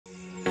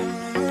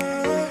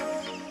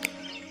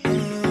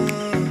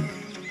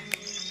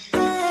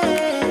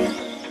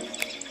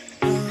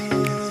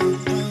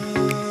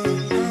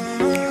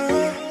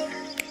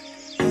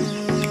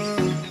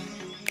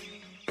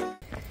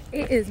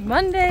is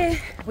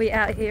Monday. We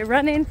out here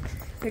running.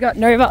 We got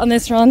Nova on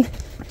this run.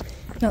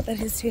 Not that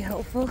he's too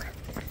helpful.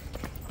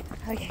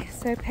 Okay,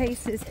 so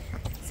pace is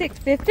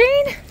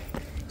 6:15.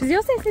 Does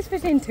yours say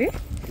 6:15 too?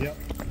 Yep.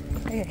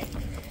 Okay.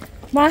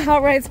 My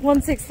heart rate's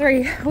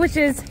 163, which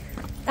is,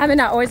 I mean,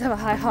 I always have a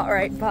high heart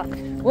rate, but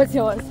what's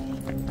yours?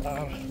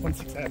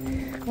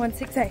 168.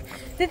 168.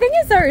 The thing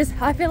is though, is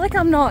I feel like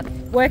I'm not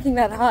working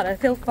that hard. I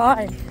feel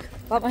fine,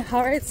 but my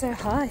heart rate's so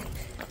high.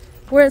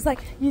 Whereas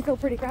like, you feel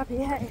pretty crappy,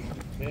 hey?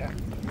 Yeah.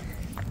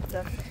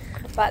 So,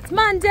 but it's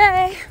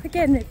Monday, we're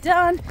getting it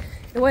done.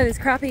 The weather's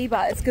crappy,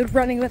 but it's good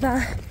running with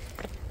her.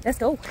 Let's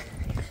go.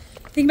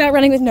 Think about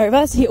running with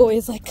Nova, so he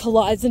always like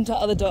collides into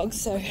other dogs,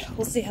 so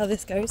we'll see how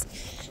this goes.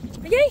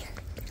 But yay!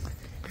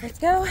 Let's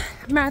go.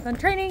 Marathon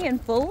training in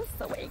full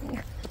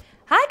swing.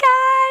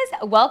 Hi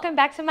guys, welcome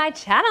back to my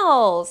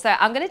channel. So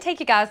I'm gonna take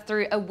you guys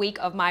through a week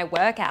of my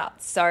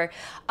workouts. So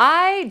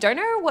I don't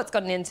know what's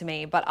gotten into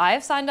me, but I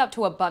have signed up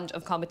to a bunch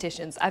of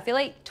competitions. I feel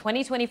like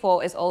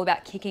 2024 is all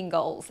about kicking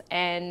goals,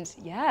 and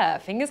yeah,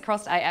 fingers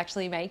crossed I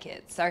actually make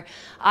it. So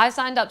I've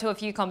signed up to a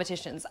few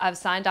competitions. I've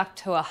signed up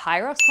to a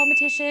Hyrox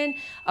competition,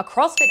 a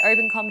Crossfit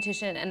Open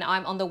competition, and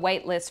I'm on the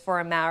wait list for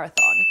a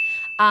marathon.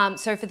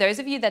 So for those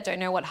of you that don't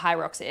know what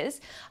Hyrox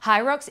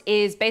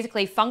is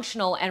basically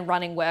functional and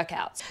running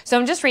workouts. So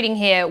I'm just reading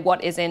here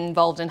what is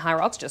involved in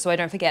Hyrox, just so I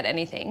don't forget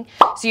anything.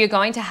 So you're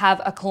going to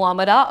have a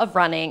kilometer of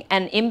running,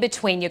 and in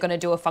between you're going to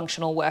do a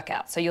functional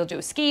workout. So you'll do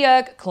a ski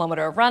erg,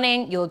 kilometer of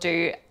running, you'll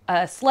do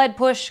a sled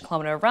push,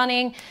 kilometer of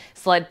running,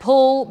 sled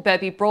pull,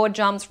 burpee broad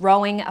jumps,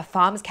 rowing, a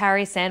farmer's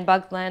carry,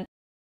 sandbag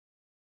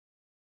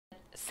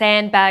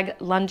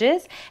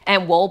lunges,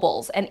 and wall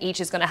balls, and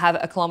each is going to have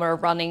a kilometer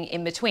of running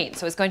in between.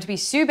 So it's going to be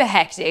super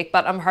hectic,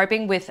 but I'm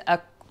hoping with a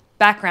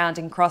background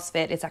in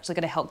CrossFit, it's actually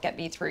going to help get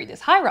me through this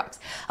Hyrox.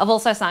 I've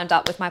also signed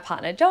up with my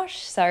partner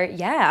Josh, so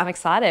yeah, I'm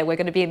excited. We're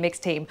going to be a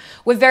mixed team.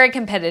 We're very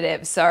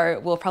competitive, so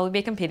we'll probably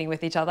be competing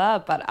with each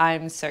other, but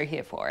I'm so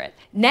here for it.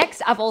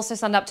 Next, I've also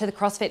signed up to the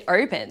CrossFit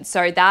Open,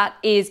 so that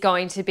is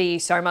going to be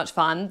so much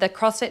fun. The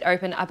CrossFit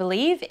Open, I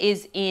believe,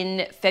 is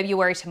in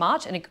February to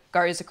March, and it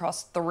goes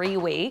across 3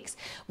 weeks,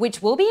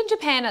 which will be in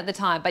Japan at the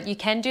time, but you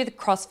can do the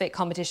CrossFit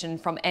competition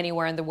from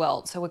anywhere in the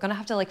world. So we're going to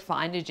have to like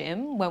find a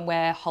gym when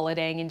we're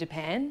holidaying in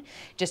Japan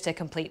just to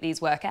complete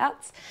these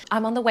workouts.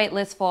 I'm on the wait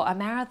list for a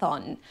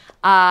marathon.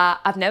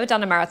 I've never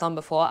done a marathon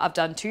before. I've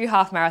done 2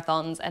 half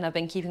marathons, and I've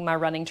been keeping my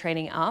running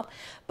training up,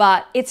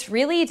 but it's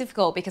really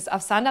difficult because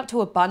I've signed up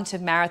to a bunch of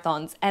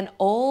marathons, and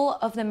all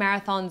of the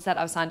marathons that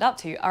I've signed up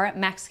to are at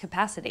max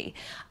capacity.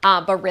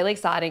 But really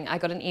exciting, I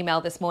got an email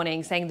this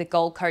morning saying the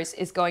Gold Coast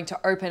is going to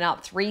open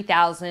up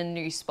 3,000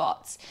 new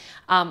spots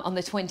on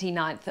the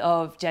 29th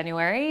of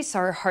January.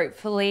 So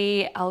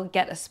hopefully I'll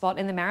get a spot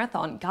in the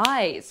marathon.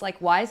 Guys, like,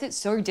 why is it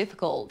so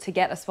difficult to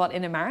get a spot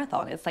in a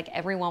marathon? It's like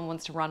everyone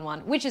wants to run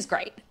one, which is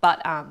great,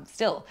 but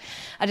still,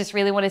 I just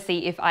really want to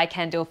see if I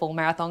can do a full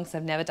marathon because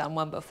I've never done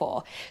one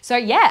before. So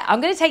yeah, I'm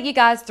going to take you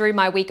guys through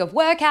my week of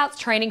workouts,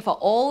 training for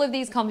all of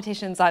these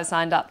competitions I've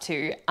signed up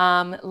to.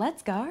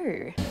 Let's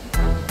go.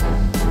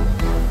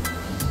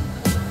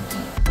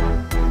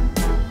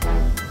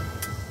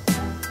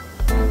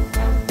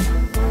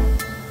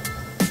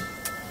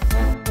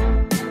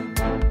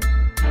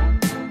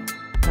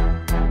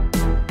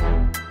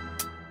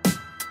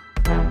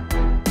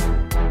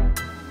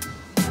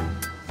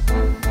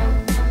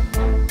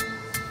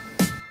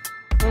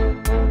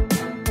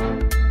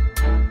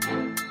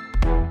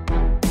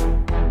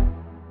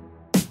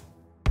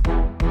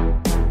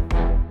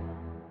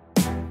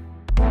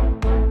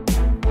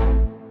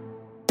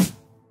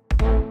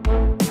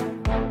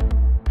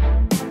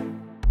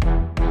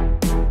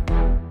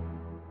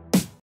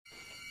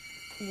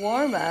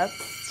 Warm up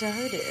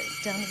started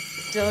down a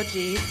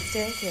dodgy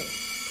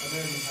staircase. I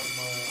don't even have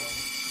my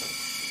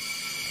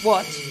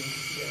What?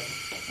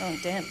 yeah. Oh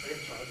damn.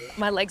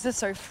 My legs are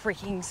so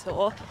freaking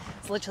sore. I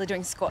was literally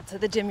doing squats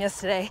at the gym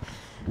yesterday.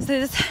 So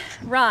this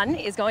run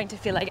is going to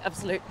feel like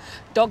absolute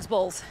dog's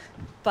balls.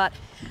 But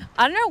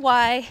I don't know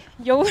why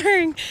you're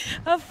wearing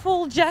a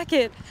full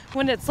jacket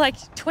when it's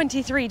like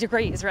 23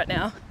 degrees right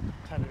now.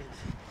 Tattoos.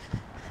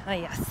 Oh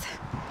yes.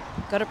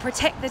 Gotta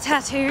protect the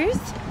tattoos.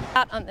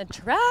 Out on the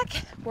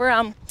track, we're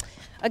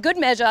a good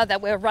measure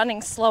that we're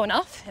running slow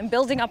enough and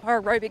building up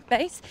our aerobic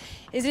base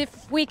is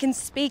if we can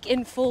speak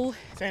in full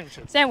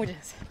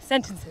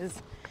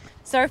sentences.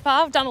 So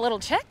far, I've done a little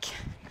check.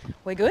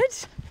 We're good.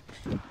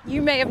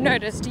 You may have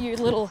noticed, you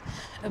little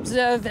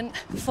observant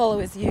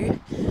followers,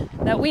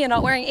 that we are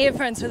not wearing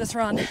earphones for this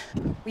run.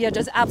 We are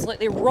just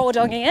absolutely raw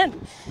dogging in.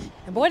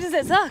 And boy, does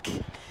it suck.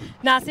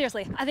 Nah,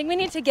 seriously, I think we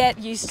need to get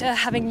used to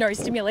having no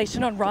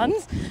stimulation on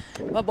runs.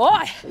 But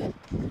boy,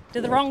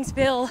 do the rungs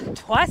feel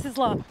twice as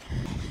long.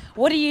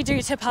 What do you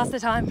do to pass the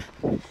time?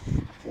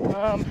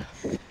 What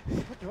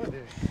do I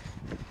do?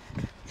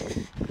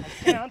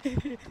 I count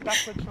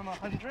backwards from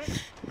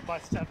 100 by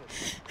 7.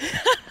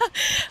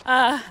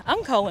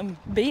 I'm calling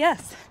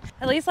BS.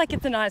 At least like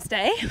it's a nice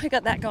day. We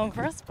got that going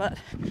for us, but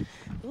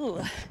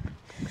ooh.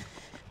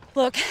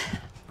 Look,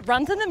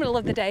 runs in the middle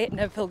of the day, it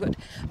never feel good.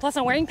 Plus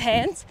I'm wearing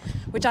pants,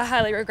 which I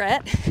highly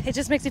regret. It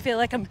just makes me feel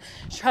like I'm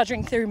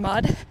trudging through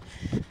mud.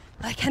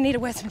 Like I need to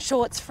wear some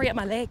shorts, free up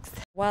my legs.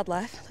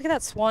 Wildlife, look at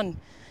that swan.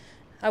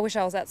 I wish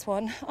I was that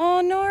swan.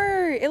 Oh no,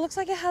 it looks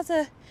like it has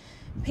a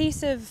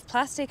piece of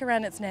plastic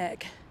around its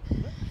neck.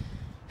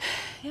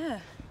 Yeah.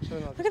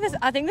 Look at this.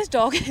 I think this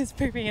dog is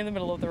pooping in the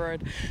middle of the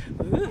road.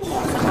 Ooh,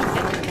 someone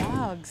get the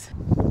dogs.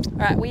 All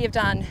right, we have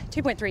done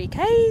 2.3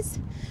 Ks.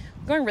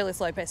 We're going really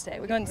slow pace today.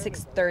 We're going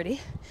 6:30.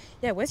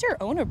 Yeah, where's your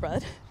owner,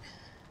 bud?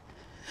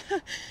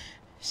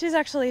 She's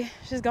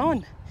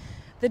gone.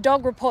 The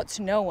dog reports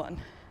to no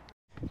one.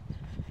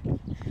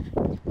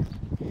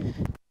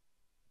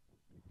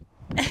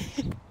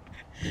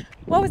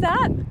 What was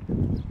that?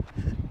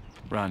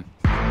 Run.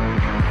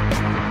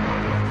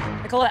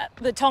 I call that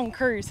the Tom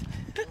Cruise.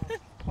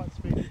 Quite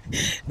speedy.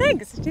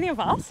 Thanks. Do you think I'm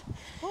fast?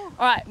 Oh.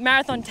 All right,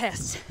 marathon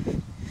test.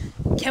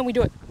 Can we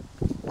do it?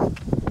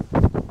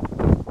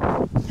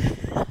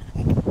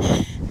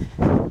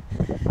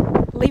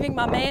 Leaving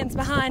my mans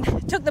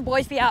behind. Took the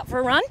boy feet out for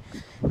a run.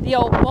 The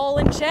old ball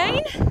and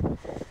chain.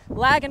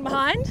 Lagging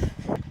behind.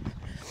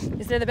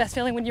 Is there the best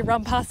feeling when you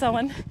run past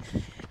someone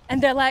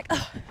and they're like,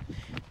 oh,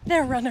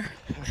 they're a runner.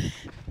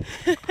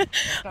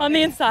 On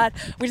the inside,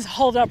 we just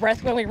hold our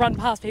breath when we run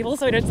past people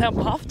so we don't sound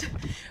puffed.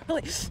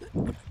 Really.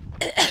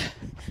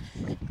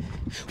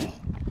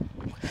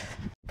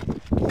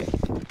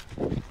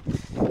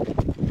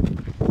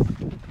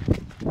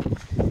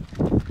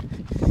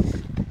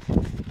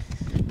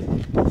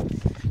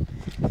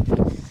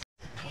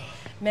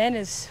 Man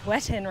is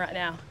sweating right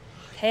now,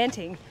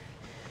 panting.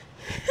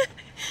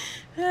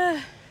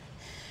 Then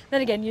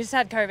again, you just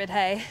had COVID,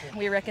 hey?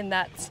 We reckon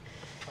that's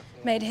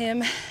made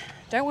him,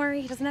 don't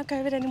worry, he doesn't have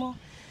COVID anymore.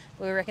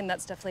 We reckon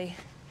that's definitely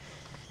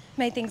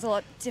made things a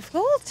lot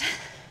difficult.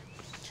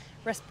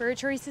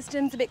 Respiratory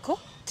system's a bit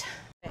cooked.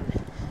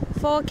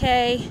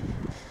 4K,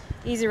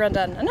 easy run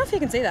done. I don't know if you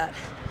can see that.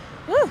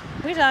 Woo,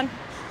 we're done.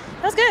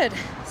 That was good.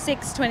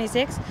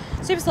 6:26,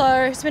 super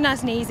slow, it's been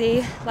nice and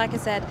easy. Like I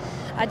said,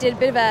 I did a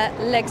bit of a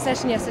leg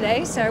session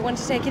yesterday, so I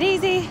wanted to take it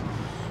easy.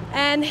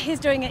 And he's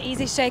doing an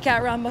easy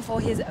shakeout run before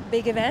his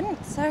big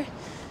event. So,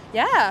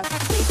 yeah.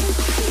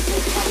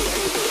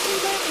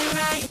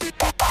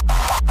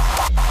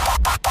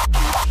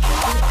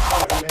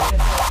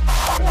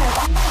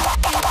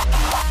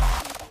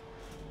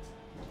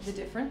 The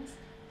difference?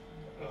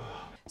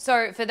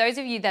 So for those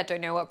of you that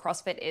don't know what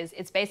CrossFit is,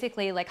 it's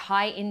basically like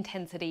high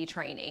intensity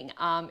training.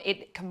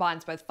 It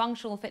combines both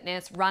functional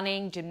fitness,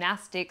 running,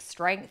 gymnastics,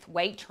 strength,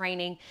 weight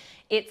training.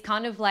 It's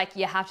kind of like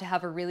you have to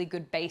have a really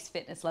good base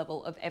fitness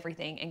level of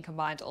everything and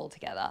combined all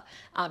together.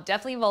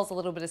 Definitely involves a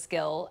little bit of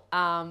skill,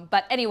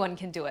 but anyone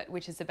can do it,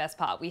 which is the best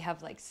part. We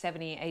have like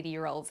 70,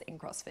 80-year-olds in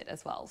CrossFit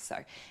as well. So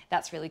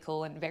that's really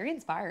cool and very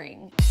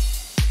inspiring.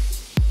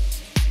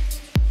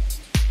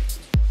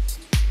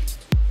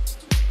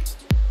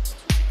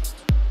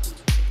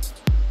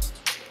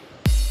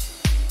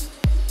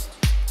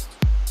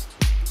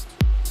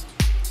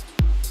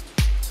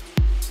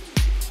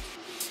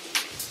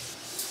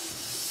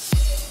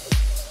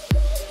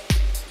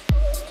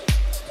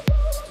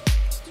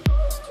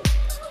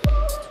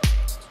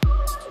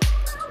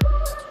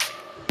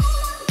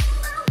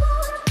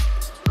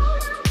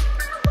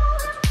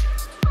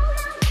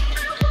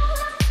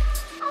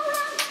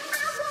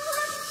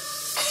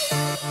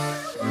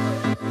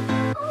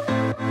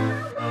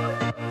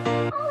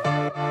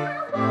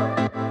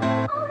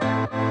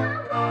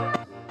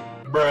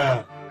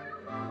 Bruh.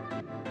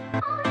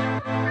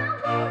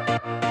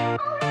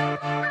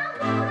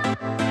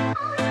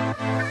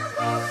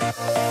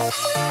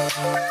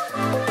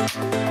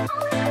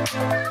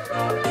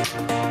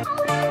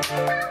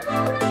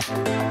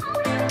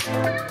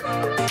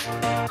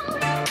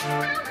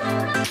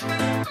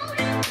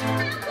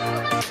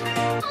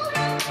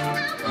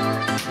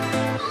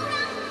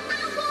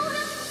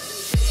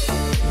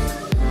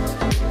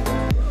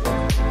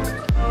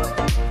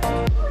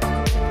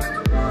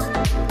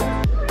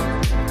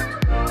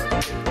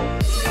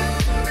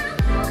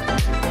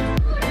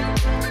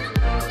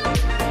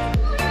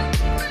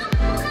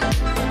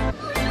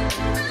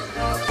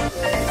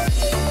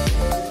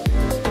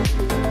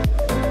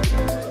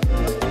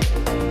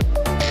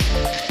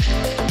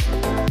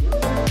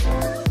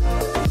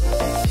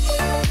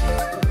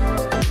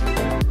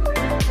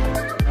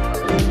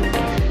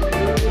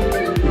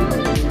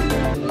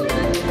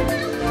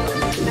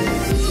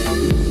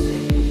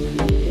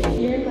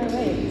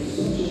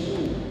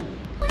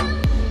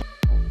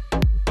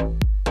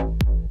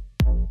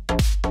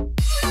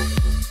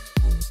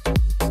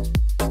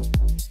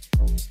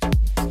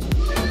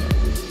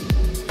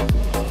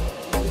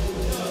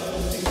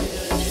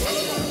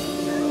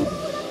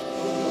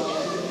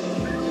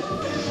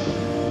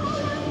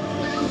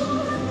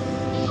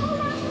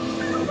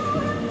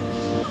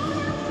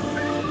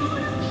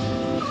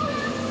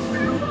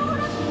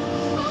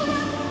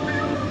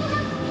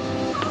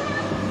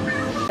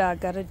 Dog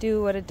gotta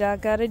do what a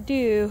dog gotta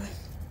do.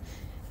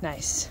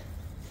 Nice.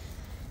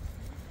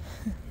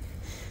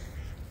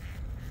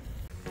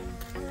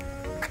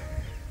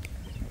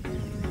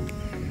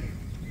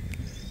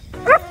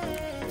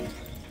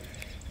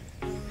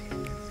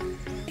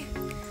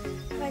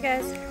 Hi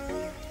guys.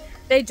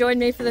 They joined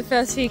me for the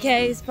first few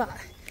Ks, but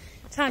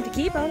time to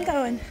keep on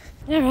going.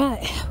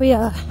 Alright, we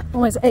are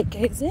almost 8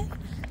 Ks in.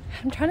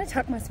 I'm trying to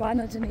tuck my spine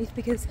underneath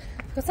because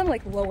I've got some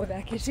like lower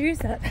back issues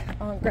that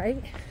aren't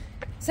great.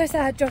 So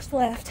sad Josh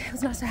left. It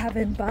was nice to have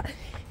him, but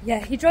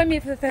yeah, he joined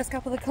me for the first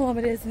couple of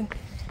kilometers and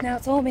now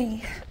it's all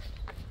me.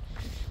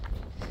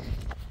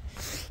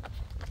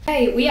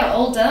 Hey, we are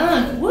all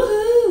done.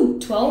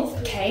 Woohoo!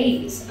 12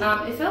 Ks.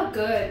 It felt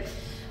good.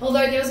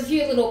 Although there was a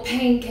few little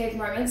pain cave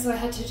moments, so I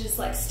had to just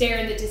like stare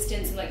in the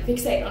distance and like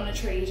fixate on a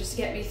tree just to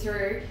get me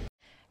through.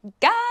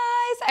 Guys,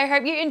 I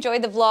hope you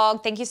enjoyed the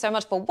vlog. Thank you so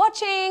much for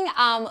watching.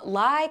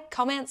 Like,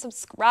 comment,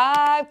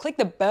 subscribe, click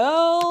the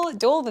bell,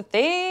 do all the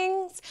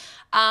things.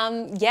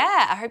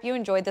 Yeah, I hope you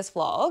enjoyed this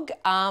vlog.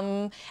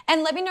 And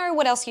let me know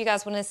what else you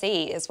guys want to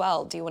see as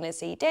well. Do you want to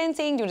see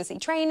dancing? Do you want to see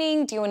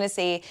training? Do you want to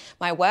see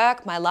my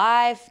work, my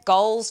life,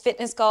 goals,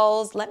 fitness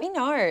goals? Let me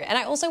know. And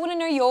I also want to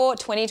know your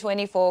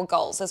 2024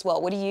 goals as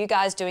well. What are you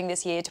guys doing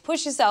this year to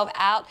push yourself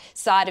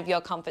outside of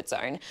your comfort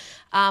zone?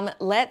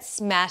 Let's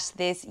smash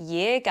this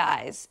year,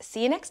 guys.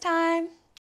 See you next time.